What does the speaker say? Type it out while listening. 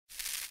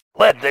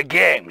Let the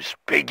games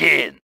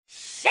begin.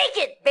 Shake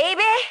it,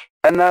 baby!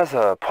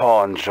 Another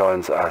pawn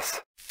joins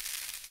us.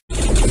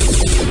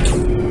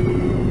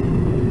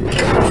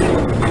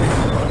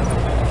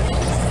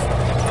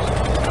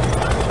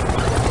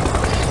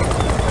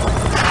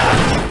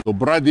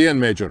 Tiberian,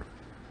 Major.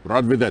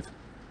 Rod Videt.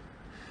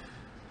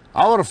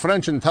 Our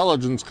French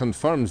intelligence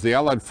confirms the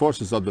Allied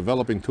forces are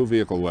developing two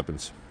vehicle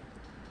weapons.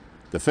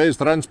 The phase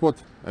transport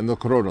and the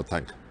chrono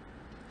tank.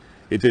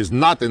 It is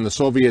not in the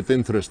Soviet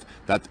interest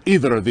that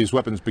either of these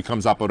weapons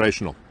becomes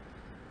operational.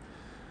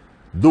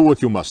 Do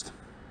what you must.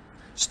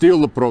 Steal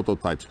the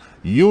prototypes.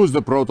 Use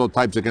the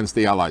prototypes against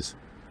the Allies.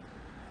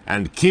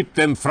 And keep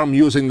them from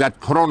using that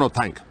chrono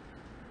tank.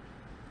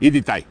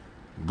 Iditai,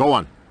 go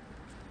on.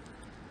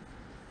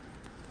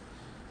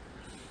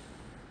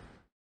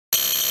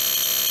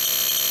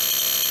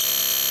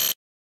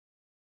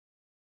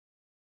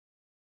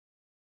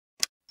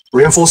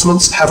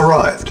 Reinforcements have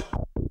arrived.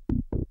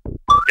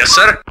 Yes,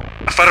 sir.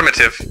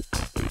 Affirmative.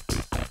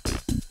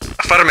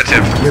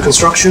 Affirmative. New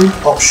construction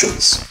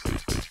options.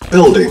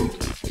 Building.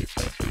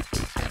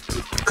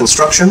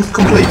 Construction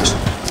complete.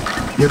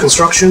 New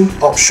construction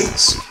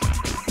options.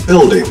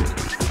 Building.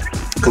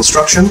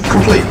 Construction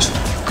complete.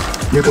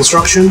 New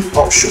construction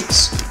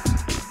options.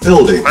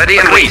 Building. Ready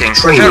and waiting.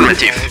 Training.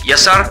 Affirmative.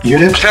 Yes, sir.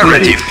 Unit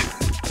Affirmative. ready.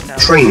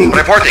 Training.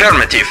 Report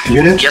affirmative.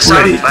 Unit yes, sir.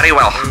 ready. Very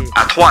well.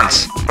 At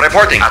once.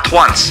 Reporting. At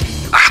once.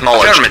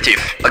 Acknowledged.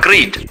 Affirmative.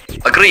 Agreed.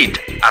 Agreed.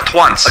 At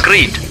once.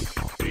 Agreed.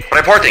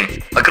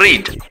 Reporting.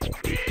 Agreed.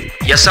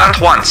 Yes, sir. At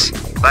once.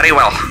 Very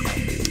well.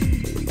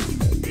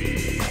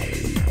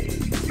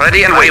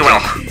 Ready and waiting.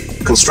 Well.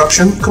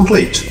 Construction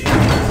complete.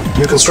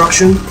 New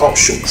construction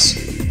options.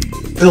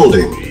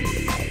 Building.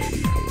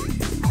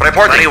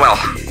 Reporting. Very well.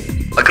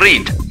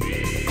 Agreed.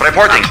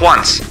 Reporting. At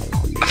once.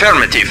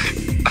 Affirmative.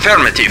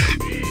 Affirmative.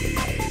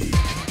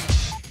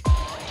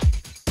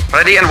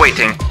 Ready and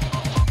waiting.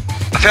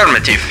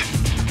 Affirmative.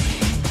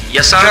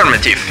 Yes, sir.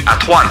 Affirmative.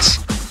 At once.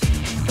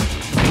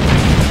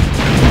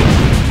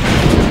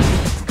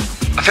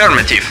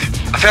 Affirmative.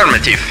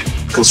 Affirmative.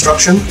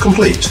 Construction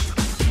complete.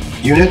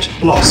 Unit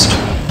lost.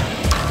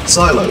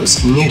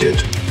 Silos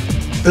needed.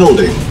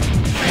 Building.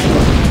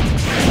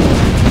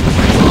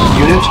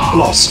 Unit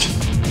lost.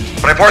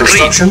 Report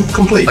Construction agreed.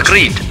 complete.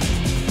 Agreed.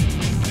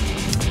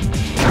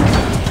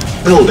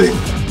 Building.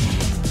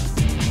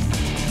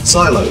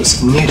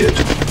 Silos needed.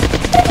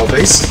 Our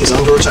base is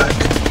under attack.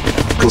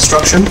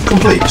 Construction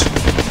complete.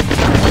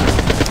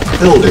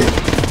 Building.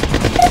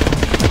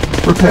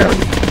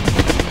 Repairing.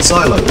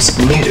 Silos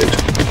needed.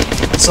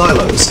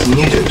 Silos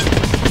needed.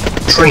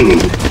 Training.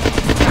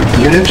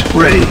 Unit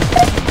ready.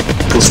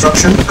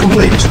 Construction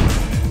complete.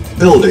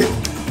 Building.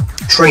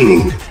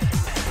 Training.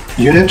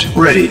 Unit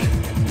ready.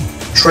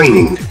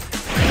 Training.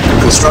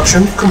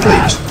 Construction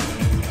complete.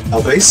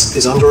 Our base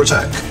is under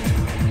attack.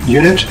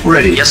 Unit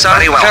ready. Yes, sir.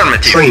 Very well.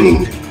 Affirmative. Training.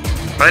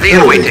 Ready Building.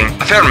 and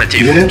waiting.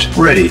 Affirmative. Unit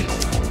ready.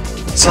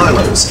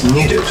 Silos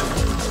needed.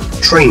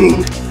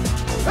 Training.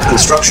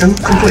 Construction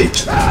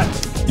complete.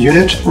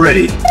 Unit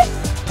ready.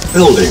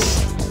 Building.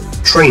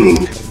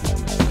 Training.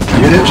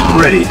 Unit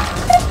ready.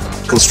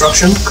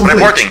 Construction complete.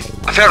 Reporting.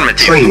 Affirmative.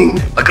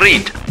 Training.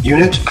 Agreed.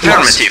 Unit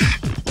Affirmative.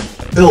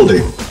 lost.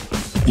 Building.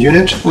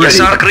 Unit ready. Yes,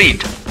 sir.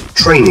 Agreed.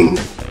 Training.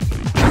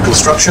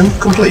 Construction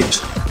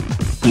complete.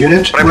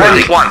 Unit Reporting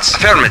ready. once.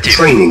 Affirmative.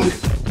 Training.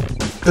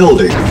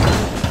 Building.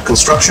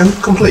 Construction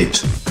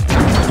complete.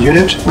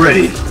 Unit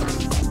ready.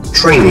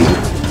 Training.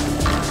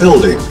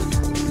 Building.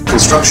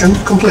 Construction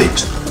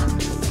complete.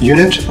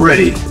 Unit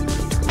ready.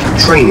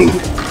 Training.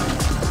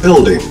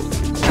 Building.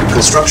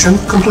 Construction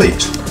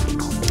complete.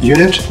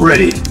 Unit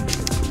ready.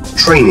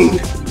 Training.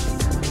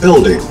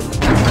 Building.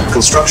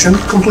 Construction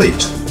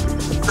complete.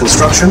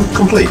 Construction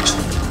complete.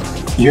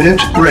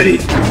 Unit ready.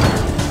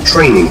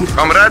 Training.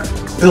 Comrade.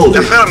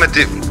 Building.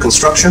 Affirmative.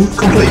 Construction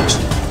complete.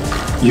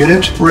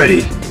 Unit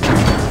ready.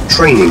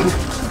 Training.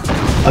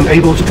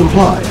 Unable to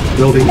comply.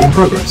 Building in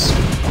progress.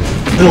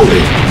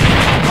 Building.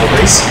 Our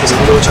base is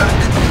under attack.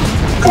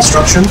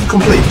 Construction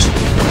complete.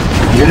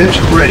 Unit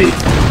ready.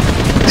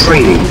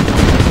 Training.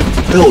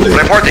 Building.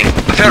 Reporting.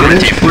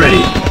 Affirmative. Unit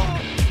ready.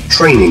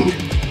 Training.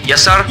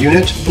 Yes, sir.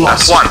 Unit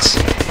lost. At once.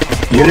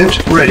 Unit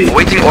ready.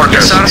 Awaiting orders,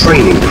 Yes, sir.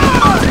 Training.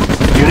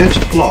 Unit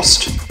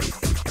lost.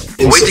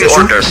 Awaiting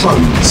Insufficient orders.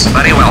 funds.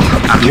 Very well.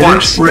 At Unit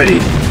once. ready.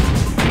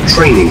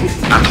 Training.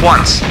 At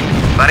once.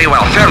 Very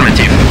well.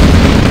 Affirmative.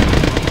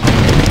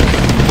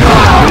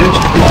 Unit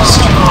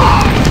lost.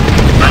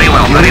 Very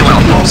well. Very well.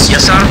 Lost.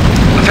 Yes, sir.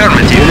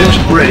 Affirmative. Unit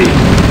ready.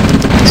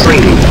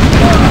 Training.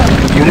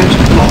 Unit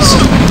lost.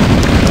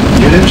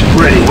 Unit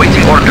ready.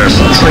 Awaiting orders.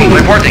 Training.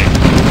 Reporting.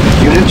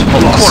 Unit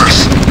Of lost. course.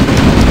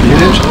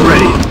 Unit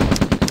ready.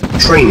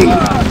 Training.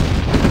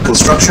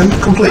 Construction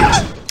complete.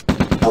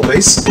 Our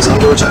base is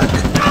under attack.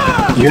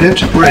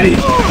 Unit ready.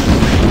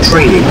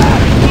 Training.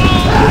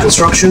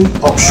 Construction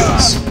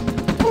options.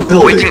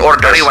 Building. Awaiting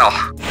orders. Very well.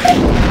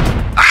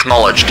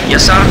 Acknowledged.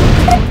 Yes, sir.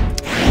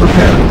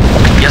 Repairing.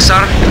 Yes,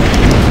 sir.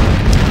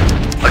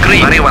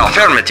 Agreed. Very well.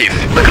 Affirmative.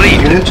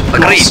 Agreed. Unit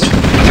Agreed. lost.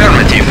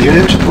 Affirmative.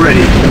 Unit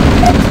ready.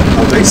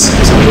 base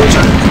is under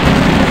attack.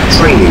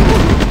 Training.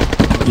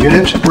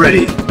 Unit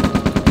ready.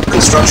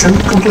 Construction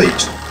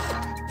complete.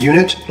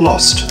 Unit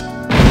lost.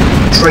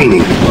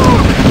 Training.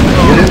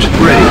 Unit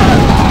ready.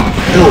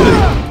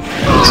 Building.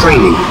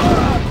 Training.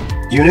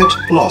 Unit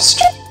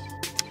lost.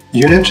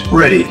 Unit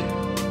ready.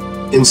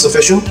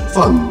 Insufficient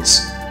funds.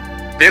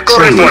 Vehicle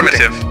Training.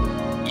 affirmative.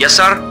 Yes,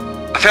 sir.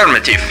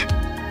 Affirmative.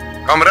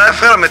 Comrade,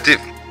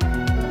 affirmative.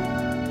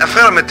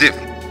 Affirmative.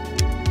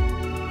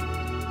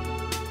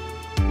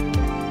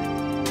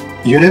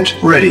 Unit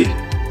ready.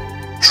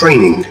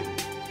 Training.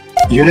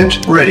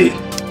 Unit ready.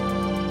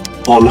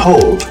 On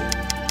hold.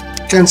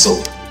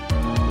 Cancel.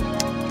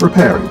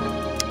 Repairing.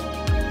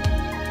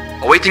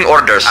 Awaiting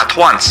orders at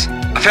once.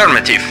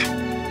 Affirmative.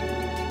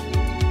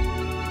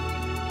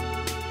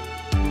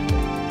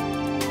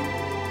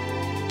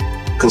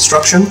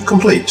 Construction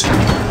complete.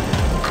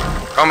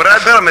 Comrade,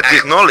 affirmative.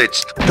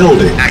 Acknowledged.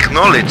 Building.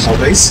 Acknowledged. Our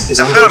base is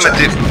under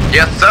Affirmative. attack.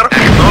 Yes, sir.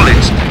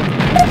 Acknowledged.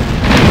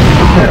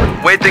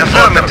 Repairing. Waiting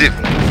affirmative.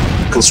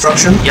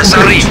 Construction Yes, sir.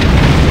 complete. Read.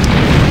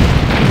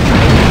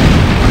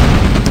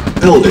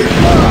 Building.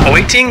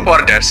 Awaiting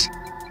orders.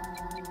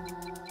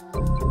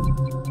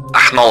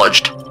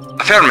 Acknowledged.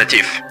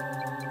 Affirmative.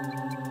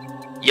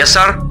 Yes,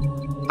 sir.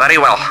 Very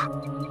well.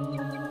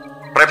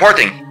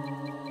 Reporting.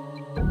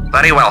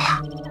 Very well.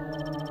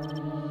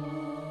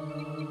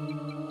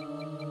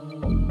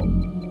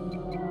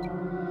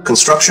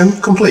 Construction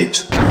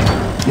complete.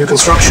 New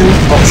construction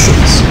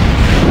options.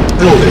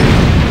 Building.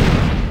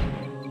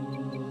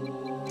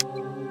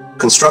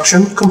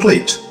 Construction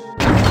complete.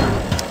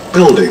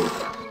 Building.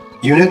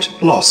 Unit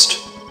lost.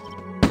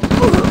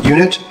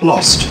 Unit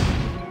lost.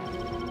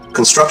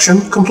 Construction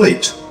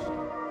complete.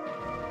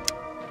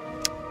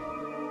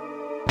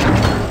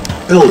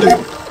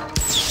 Building.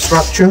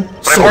 Structure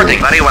Reporting.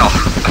 sold. Very well.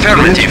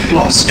 Affirmative. Unit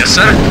lost. Yes,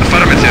 sir.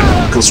 Affirmative.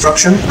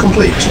 Construction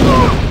complete.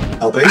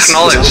 Our base is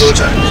Acknowledged. under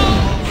attack.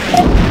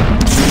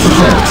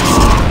 Prepare.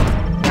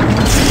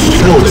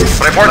 Building.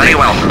 Reporting. Very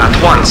well. At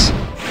once.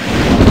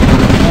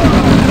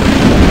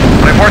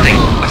 Reporting.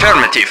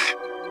 Affirmative.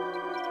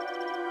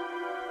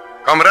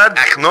 Comrade,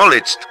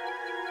 acknowledged.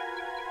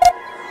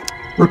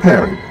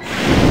 Repairing.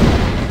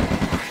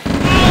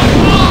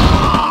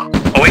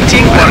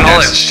 Awaiting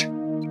orders.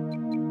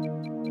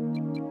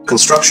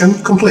 Construction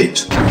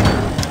complete.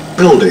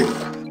 Building.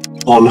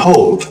 On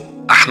hold.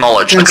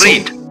 Acknowledged. Cancel.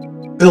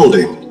 Agreed.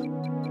 Building.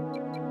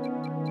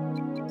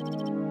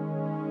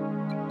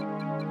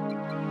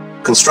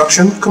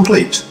 Construction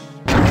complete.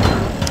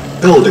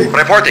 Building.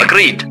 Reporting.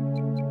 Agreed.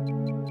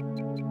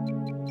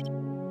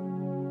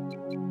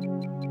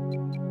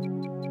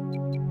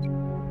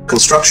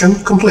 Construction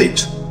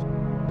complete.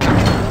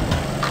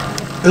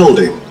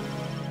 Building.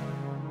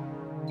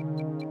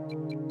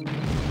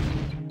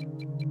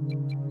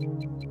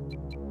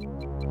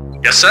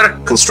 Yes, sir.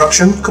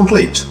 Construction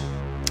complete.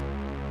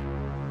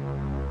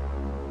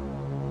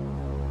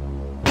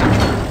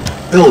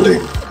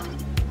 Building.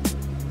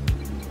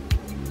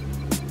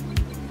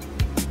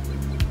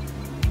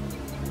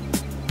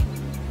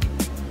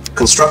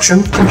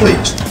 Construction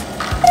complete.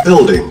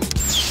 Building.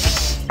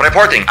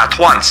 Reporting at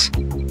once.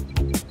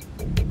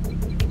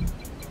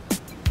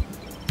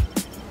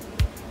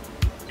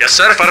 Yes,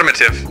 sir.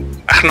 Affirmative.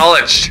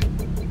 Acknowledged.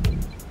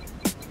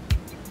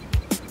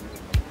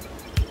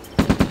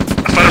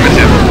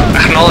 Affirmative.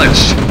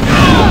 Acknowledged.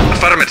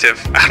 Affirmative.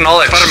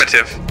 Acknowledged.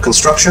 Affirmative.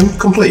 Construction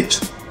complete.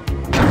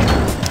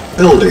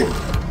 Building.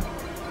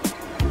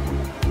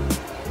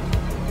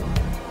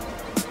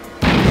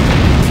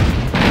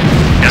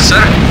 Yes,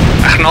 sir.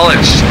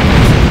 Acknowledged.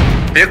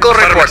 Vehicle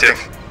reporting.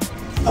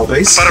 Our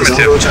base is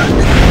Affirmative. under attack.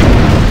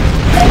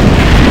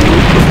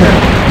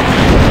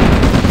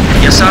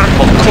 Yes, sir.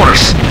 Of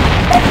course.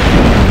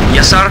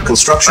 Yes, sir.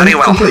 Construction Very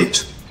well.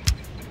 complete.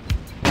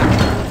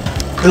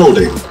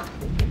 Building.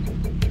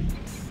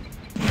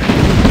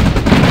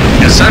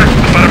 Yes, sir.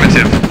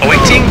 Affirmative.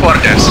 Awaiting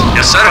orders.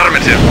 Yes, sir.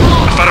 Affirmative.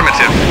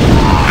 Affirmative.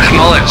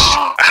 Acknowledged.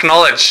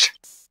 Acknowledged.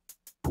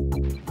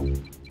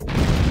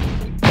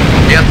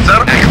 Yes, sir.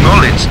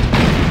 Acknowledged.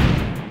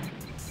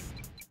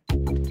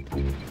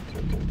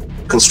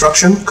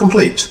 Construction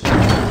complete.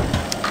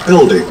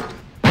 Building.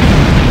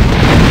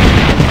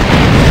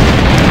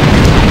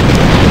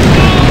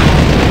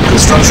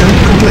 Construction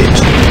complete.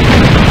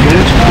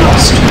 Unit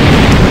lost.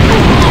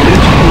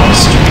 Unit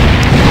lost.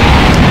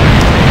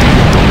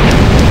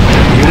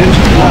 Unit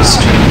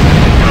lost.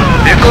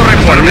 Vehicle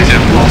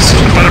affirmative. Lost.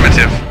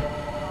 Affirmative.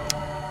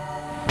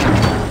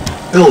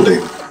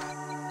 Building.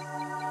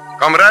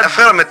 Comrade,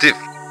 affirmative.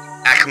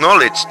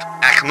 Acknowledged.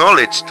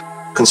 Acknowledged.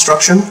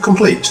 Construction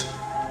complete.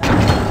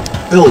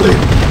 Building.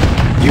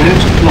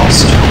 Unit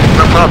lost.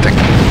 Reporting.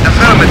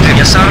 Affirmative.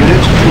 Yes, sir.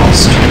 Unit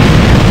lost.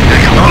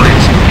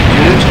 Acknowledged.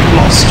 Unit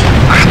lost.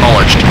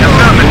 Acknowledged.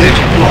 Affirmative.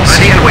 Unit lost.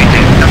 Ready and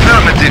waiting.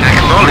 Affirmative.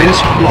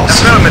 Acknowledged. Unit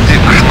lost.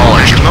 Affirmative.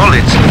 Acknowledged.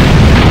 Acknowledged.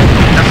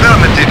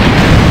 Affirmative.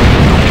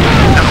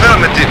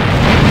 Affirmative.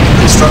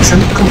 Construction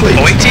complete.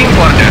 Awaiting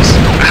orders.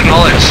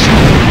 Acknowledged.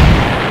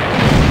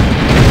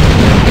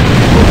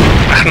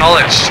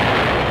 Acknowledged.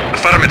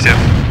 Affirmative.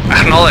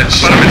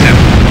 Acknowledged. Affirmative.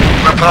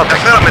 Reporting.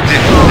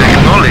 Affirmative.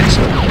 Acknowledged.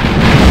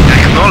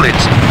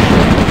 Acknowledged.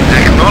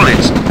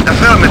 Acknowledged.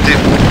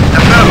 Affirmative.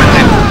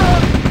 Affirmative.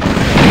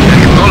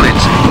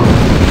 Acknowledged.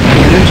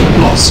 Unit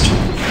lost.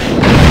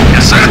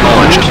 Yes, sir.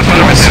 Acknowledged.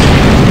 Affirmative.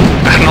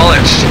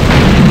 Acknowledged.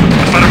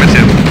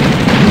 Affirmative.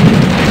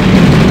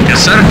 Yes,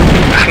 sir.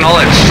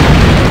 Acknowledged.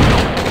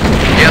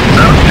 Yes,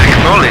 sir.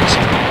 Acknowledged.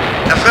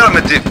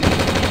 Affirmative.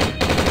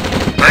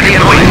 Ready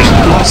and Unit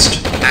waiting. lost.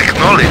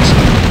 Acknowledged.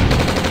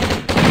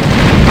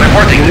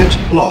 Reporting.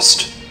 Unit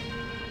lost.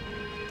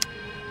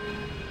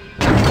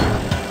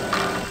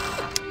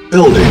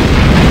 Building.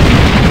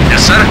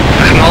 Yes, sir.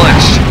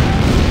 Acknowledged.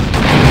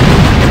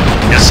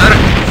 Yes, sir.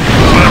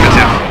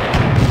 Affirmative.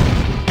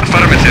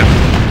 Affirmative.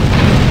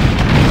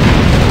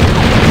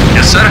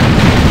 Yes, sir.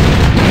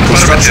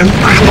 Construction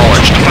Affirmative.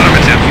 Acknowledged.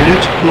 Affirmative.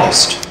 Unit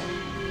lost.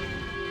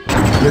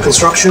 New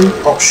construction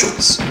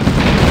options.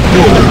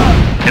 Building.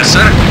 Yes,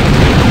 sir.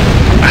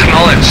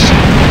 Acknowledged.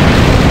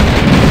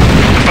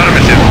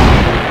 Affirmative.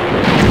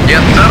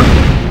 Yes, sir.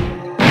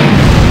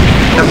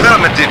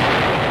 Affirmative.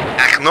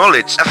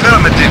 Acknowledged.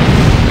 Affirmative.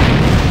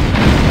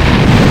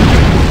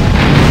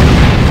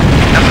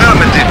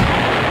 Affirmative.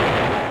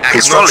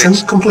 Construction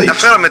Acknowledged. complete.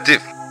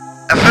 Affirmative.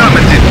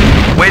 Affirmative.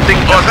 Waiting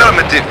for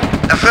affirmative.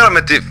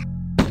 Affirmative.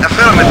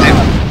 Affirmative.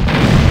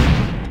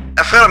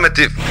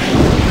 Affirmative.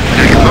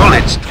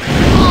 Acknowledged.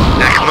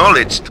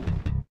 Acknowledged.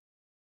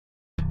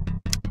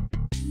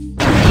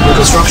 New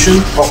construction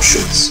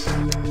options.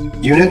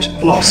 Unit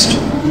lost.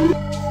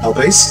 Our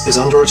base is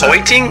under attack.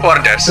 Awaiting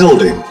orders.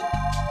 Building.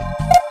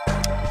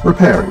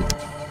 Repairing.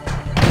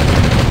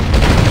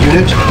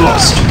 Unit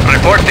lost.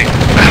 Reporting.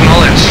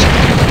 Acknowledged.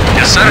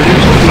 Yes, sir.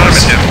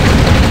 Affirmative.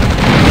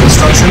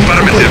 Construction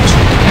Affirmative.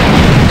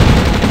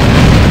 complete.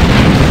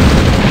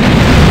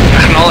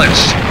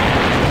 Acknowledged.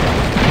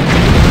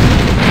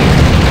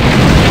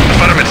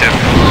 Affirmative.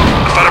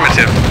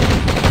 Affirmative.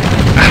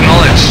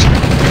 Acknowledged.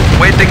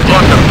 Waiting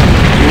order.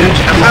 Unit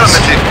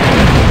lost. Affirmative.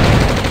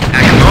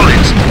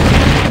 Acknowledged.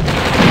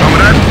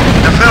 Comrade.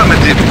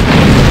 Affirmative.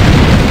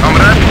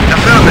 Comrade.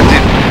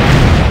 Affirmative.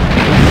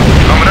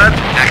 Comrade.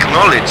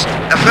 Acknowledged.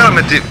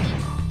 Affirmative.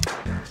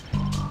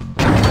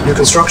 New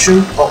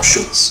construction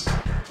options.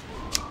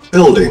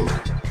 Building.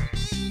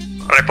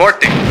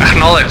 Reporting.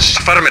 Acknowledged.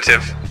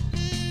 Affirmative.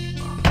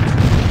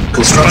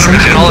 Construction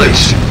complete.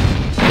 Acknowledged.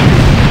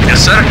 Yes,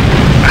 sir.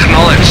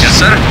 Acknowledged. Yes,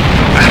 sir.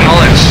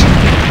 Acknowledged.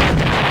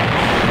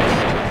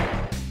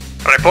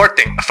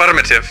 Reporting.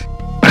 Affirmative.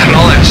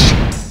 Acknowledged.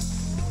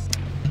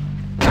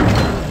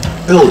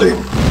 Building.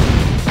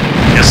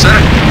 Yes, sir.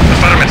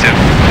 Affirmative.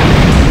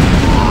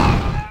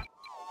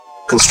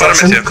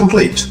 Construction Affirmative.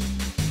 complete.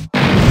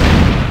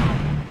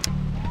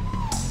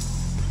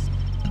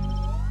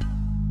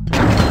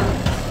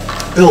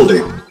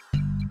 Building.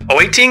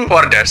 Awaiting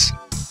orders.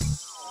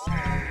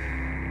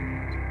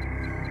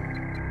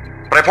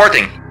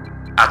 Reporting.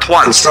 At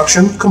once.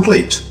 Construction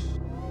complete.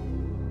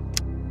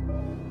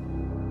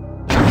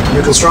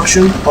 New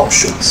construction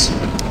options.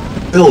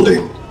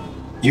 Building.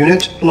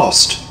 Unit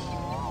lost.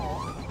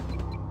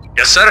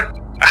 Yes, sir.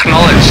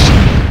 Acknowledged.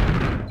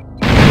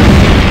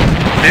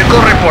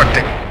 Vehicle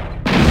reporting.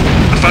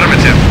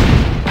 Affirmative.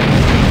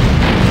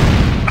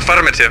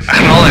 Affirmative.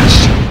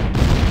 Acknowledged.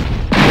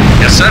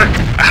 Yes, sir.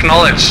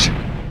 Acknowledged.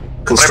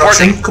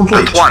 Construction Reporting.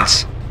 complete. At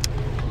once.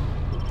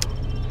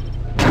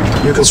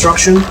 New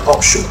construction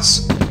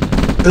options.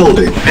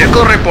 Building.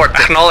 Vehicle report.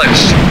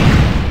 Acknowledged.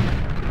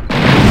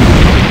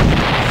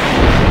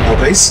 Our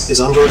base is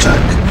under attack.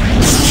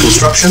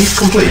 Construction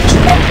complete.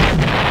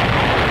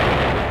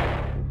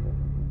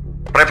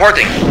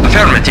 Reporting.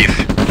 Affirmative.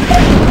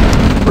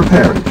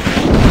 Repairing.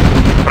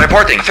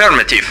 Reporting.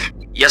 Affirmative.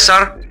 Yes,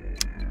 sir.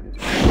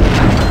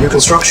 New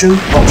construction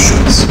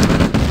options.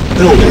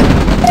 Building.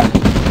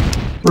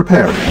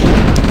 Repairing.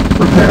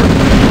 Repairing.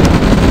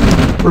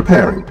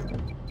 Repairing.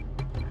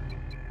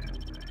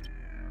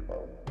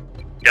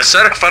 Yes,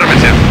 sir.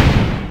 Affirmative.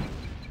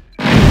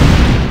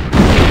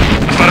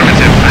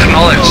 Affirmative.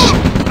 Acknowledged.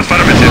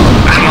 Affirmative.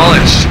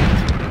 Acknowledged.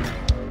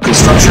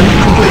 Construction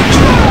complete.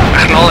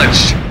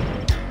 Acknowledged.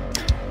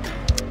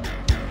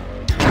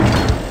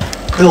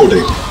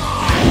 Building.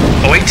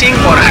 Awaiting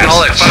orders.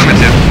 Acknowledged.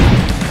 Affirmative.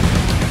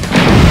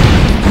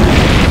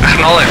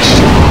 Acknowledged.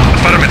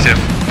 Affirmative.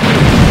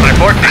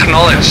 Report.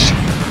 Acknowledged.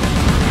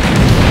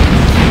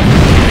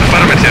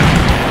 Affirmative.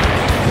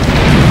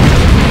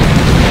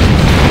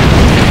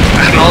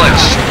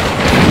 Acknowledged.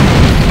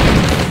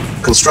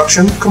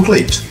 Construction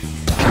complete.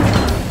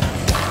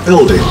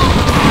 Building.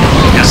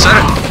 Yes, sir.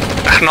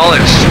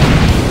 Acknowledged.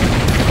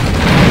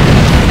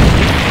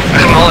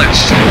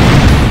 Acknowledged.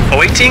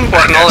 Awaiting or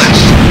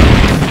acknowledged.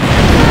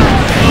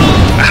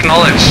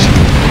 Acknowledged.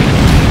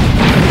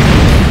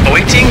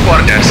 Awaiting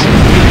orders.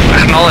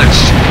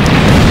 Acknowledged.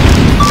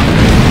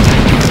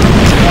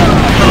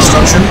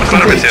 Construction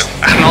complete. Affirmative.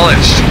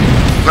 Acknowledged.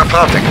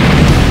 Reporting.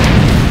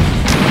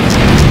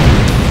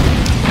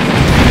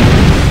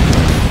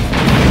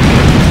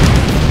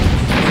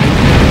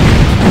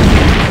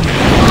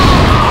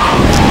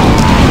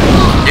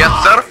 Yes,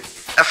 sir.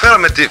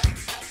 Affirmative.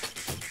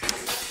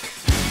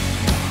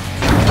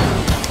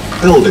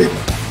 Building.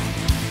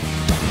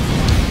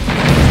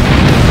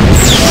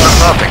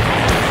 Reporting.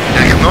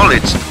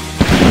 Acknowledged.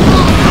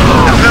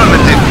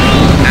 Affirmative.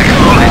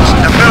 Acknowledged.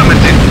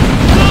 Affirmative.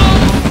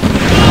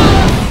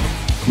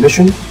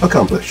 Mission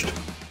accomplished.